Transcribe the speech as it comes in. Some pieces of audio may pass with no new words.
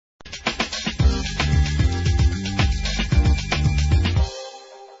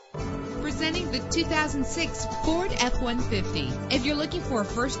the 2006 Ford F-150. If you're looking for a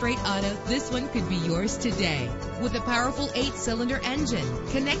first-rate auto, this one could be yours today. With a powerful 8-cylinder engine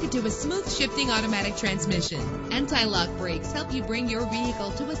connected to a smooth shifting automatic transmission, anti-lock brakes help you bring your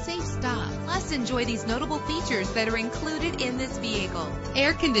vehicle to a safe stop. Plus, enjoy these notable features that are included in this vehicle: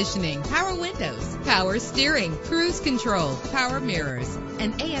 air conditioning, power windows, power steering, cruise control, power mirrors,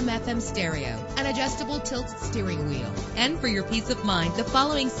 an AM/FM stereo, an adjustable tilt steering wheel. And for your peace of mind, the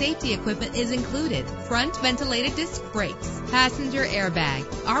following safety equipment is included: front ventilated disc brakes, passenger airbag.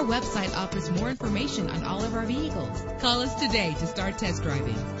 Our website offers more information on all of our vehicles. Call us today to start test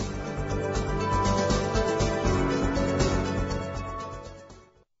driving.